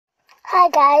Hi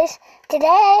guys,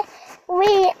 today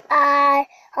we are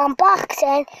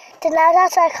unboxing the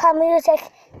Nagasaki Music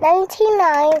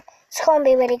 99. It's going to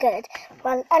be really good.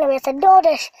 Well, anyways, I know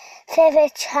this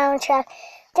favorite soundtrack.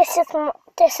 This is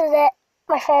it,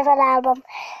 my favorite album.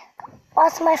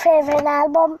 What's my favorite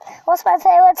album? What's my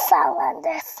favorite song on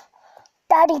this?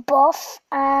 Daddy Buff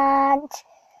and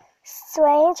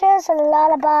Strangers and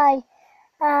Lullaby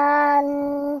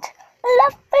and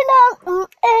Laughing on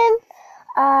in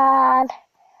and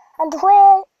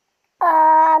Way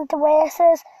and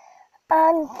Oasis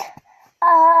and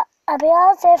a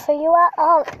Beyonce for you are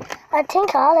all. I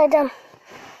think all of them.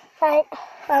 Right.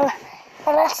 Well,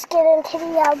 let's get into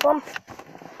the album.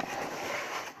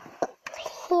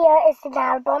 Here is the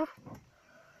album.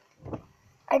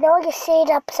 I know you see it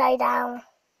upside down.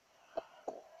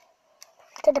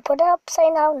 Did I put it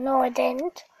upside down? No, I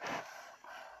didn't.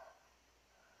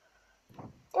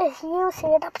 If you see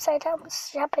it upside down,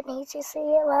 it's Japanese. You see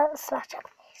it? Well, it's not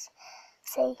Japanese.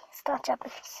 See, it's not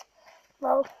Japanese.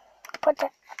 Well, put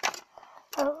it.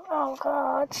 Oh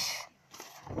God.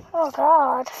 Oh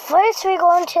God. First we're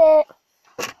going to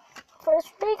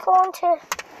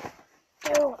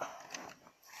do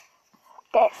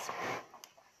this.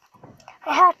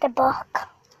 I have the book.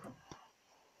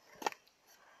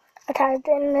 I typed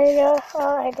in there.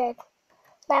 Oh, I did.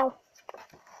 Now,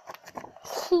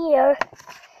 here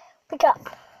we got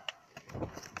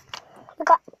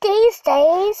These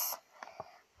Days,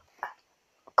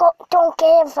 Don't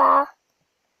Give Up,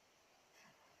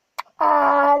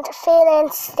 and Feeling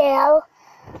Still,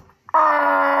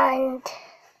 and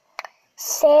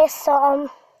Say Something,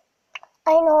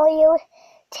 I Know You,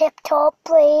 Tip-Top,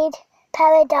 Breed,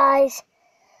 Paradise,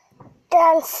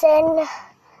 Dancing,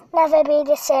 Never Be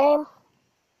the Same,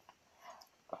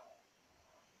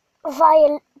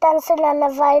 Dancing on the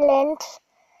Violent,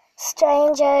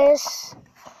 Strangers.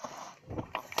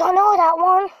 Don't know that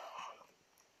one.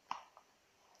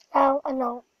 No, I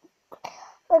know.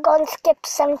 We're going to skip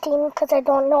 17 because I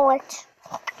don't know it.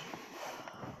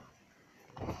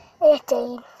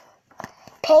 18.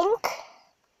 Pink.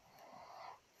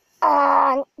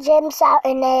 And Jim's Out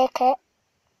and Naked.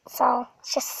 Song.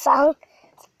 It's just a song.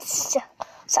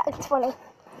 Sounds funny.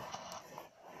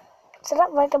 So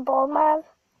that like a ball man.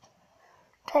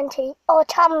 20. Oh,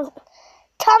 Tom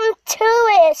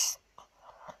Twist.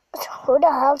 Who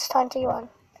the hell's 21?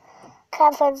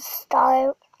 Kevin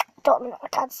Style. Don't know. I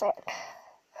can't say it.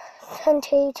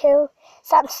 22.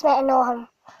 Sam Smith. I know him.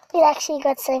 He's actually a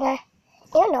good singer.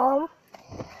 You know him.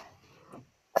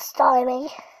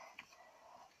 Stormy.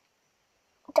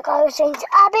 The guy who sings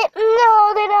Abbott.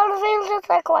 No, they don't feel just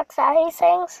like what's that he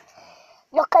sings.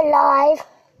 Look Alive.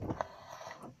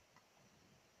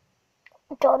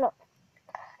 Don't know.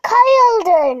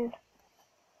 Kyleton.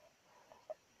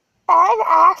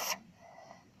 NF.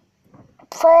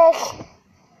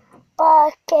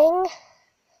 Barking.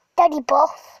 Daddy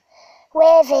Buff.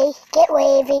 Wavy. Get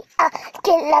wavy.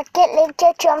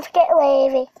 Get jump. Get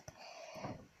wavy.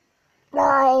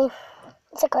 9.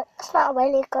 It's not a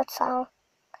really good song.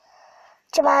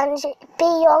 Jumanji. Be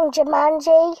Young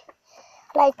Jumanji.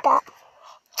 Like that.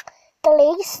 The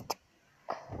Least.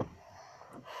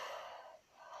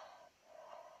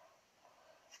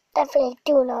 Definitely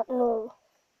do not know.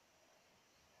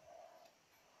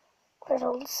 What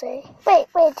I'll say. Wait,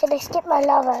 did I skip my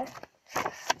lover?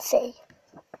 Let's see.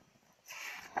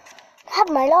 I have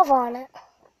my lover on it.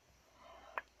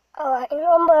 Alright,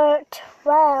 number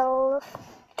 12.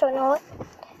 Don't know it.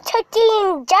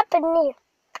 13, Japanese.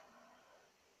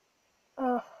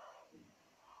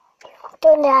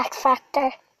 Doing the X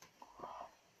Factor.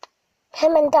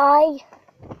 Him and I.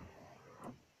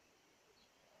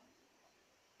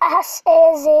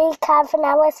 SAZ, Calvin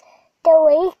Harris, The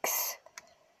Weeks.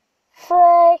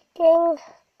 Freaking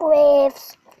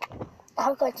Waves.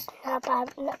 Oh god, not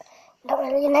bad. Not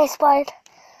really nice word.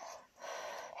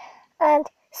 And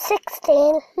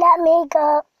 16, Let Me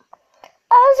Go.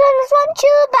 I just want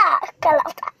you back. I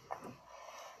love that.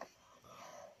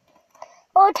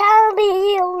 Oh, tell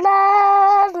me you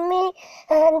love me.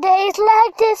 On days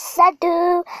like this I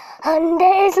do. On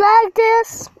days like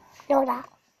this. Know that.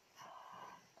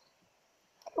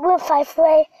 We'll fight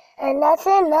free and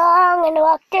nothing long and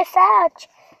walk this out.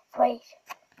 Wait.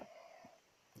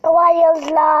 A wild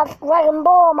love, Dragon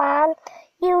Ball Man.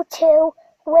 You two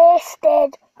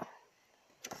wasted.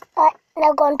 Right,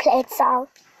 now go and play the song.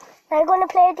 Now I'm going to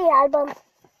play the album.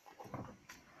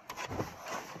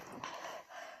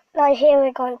 Now here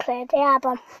we're going to play the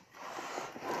album.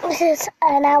 This is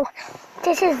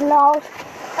this is long,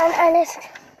 and it's,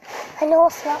 I know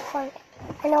it's not fun.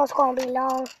 I know it's going to be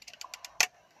long.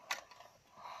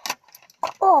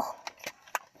 Oh,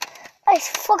 I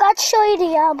forgot to show you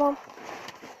the album.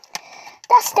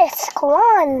 That's this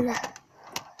one.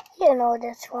 You know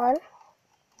this one.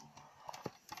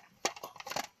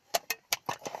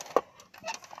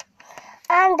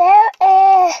 And there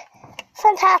is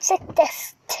Fantastic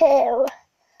Disc 2.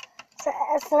 So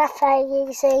it's not very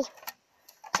easy.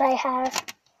 So I have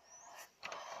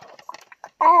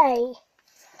A.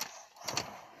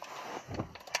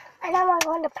 And now I'm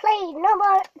going to play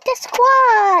disc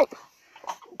 1.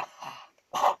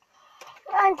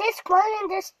 And disc 1 and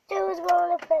disc 2 is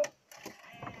going to play.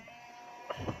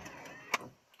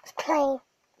 It's playing.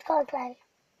 It's going to play.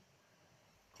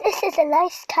 This is a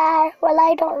nice car. Well,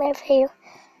 I don't live here.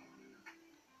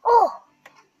 Oh,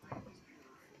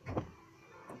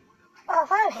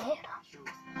 I'm here.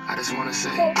 I just want to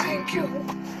say thank you.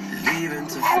 Leaving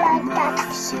to I find like my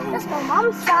that. soul. That's my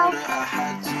mom's song. I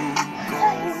had to go.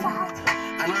 So sad.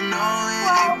 And I know it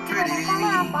ain't pretty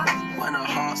when our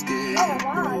hearts get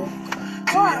broke.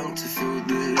 Too young to feel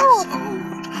this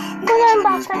old. Watching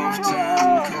us both turn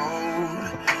cold.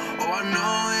 Oh, I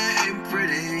know it ain't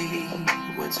pretty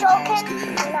when two hearts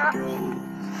get broke.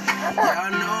 Yeah, I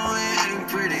know it ain't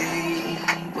pretty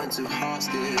when two hearts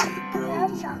get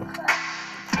broke.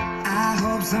 I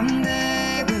hope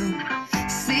someday we'll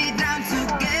sit down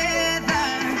together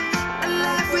and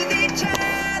laugh with each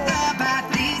other about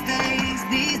these days.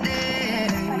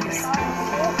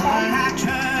 All our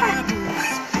troubles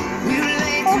we'll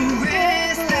lay to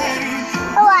rest and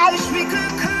wish we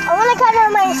could come. I want to cut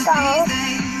on my song.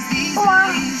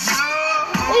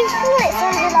 Each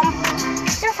listen to them.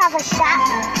 Just have a chat.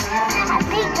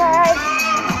 Because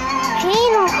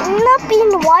not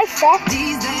being Wi-Fi.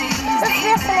 Just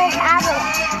listening to Abbott.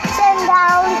 Sitting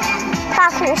down,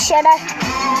 talking shit.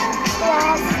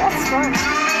 Yes, that's fun.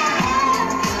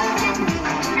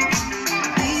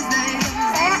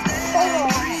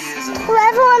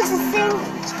 Whoever wants to sing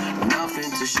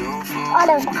out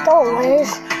of doors,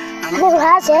 who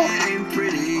has it,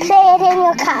 play it in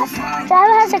your car.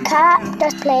 Whoever has a car,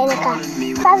 just play in your car.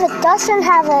 Whoever doesn't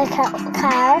have a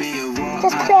car,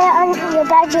 just play it on your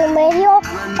bedroom radio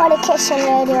or the kitchen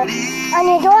radio. And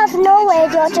you don't have no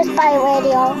radio, just buy a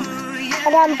radio.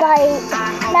 And then buy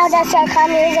Now That's Our Car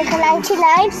Music in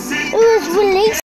 99. It was released